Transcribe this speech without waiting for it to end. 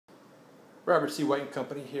Robert C. White and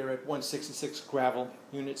Company here at 166 Gravel,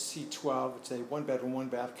 Unit C-12. It's a one-bedroom,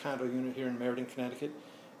 one-bath condo unit here in Meriden, Connecticut.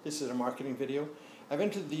 This is a marketing video. I've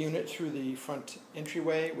entered the unit through the front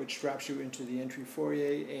entryway, which drops you into the entry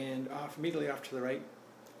foyer, and immediately off to the right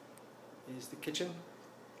is the kitchen.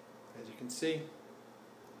 As you can see,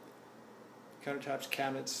 countertops,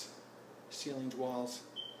 cabinets, ceilings, walls,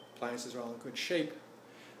 appliances are all in good shape.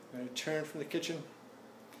 I'm going to turn from the kitchen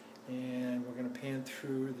and we're going to pan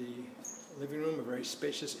through the living room, a very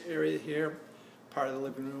spacious area here. Part of the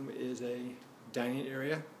living room is a dining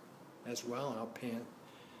area as well, and I'll pan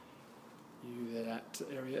you that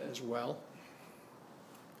area as well.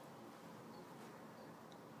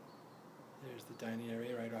 There's the dining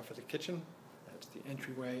area right off of the kitchen. That's the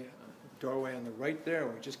entryway, doorway on the right there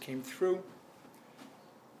we just came through.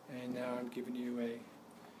 And now I'm giving you a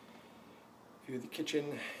view of the kitchen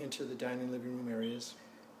into the dining living room areas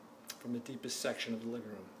from the deepest section of the living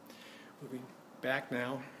room. Moving back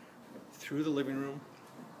now through the living room,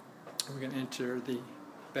 we're going to enter the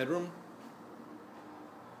bedroom.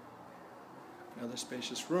 Another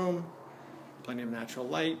spacious room, plenty of natural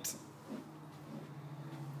light.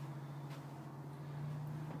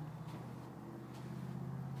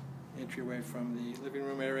 Entryway from the living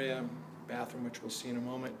room area, bathroom, which we'll see in a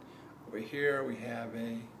moment. Over here we have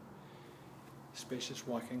a spacious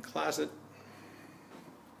walk-in closet.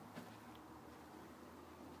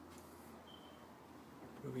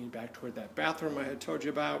 Moving back toward that bathroom I had told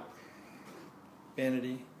you about.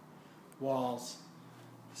 Vanity, walls,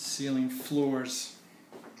 ceiling, floors,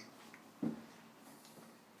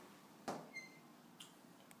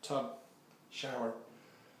 tub, shower,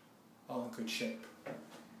 all in good shape.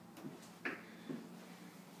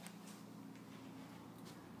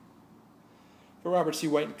 For Robert C.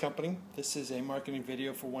 White and Company, this is a marketing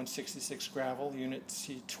video for 166 Gravel, Unit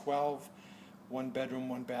C-12, one bedroom,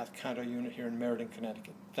 one bath condo unit here in Meriden,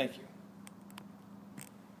 Connecticut. Thank you.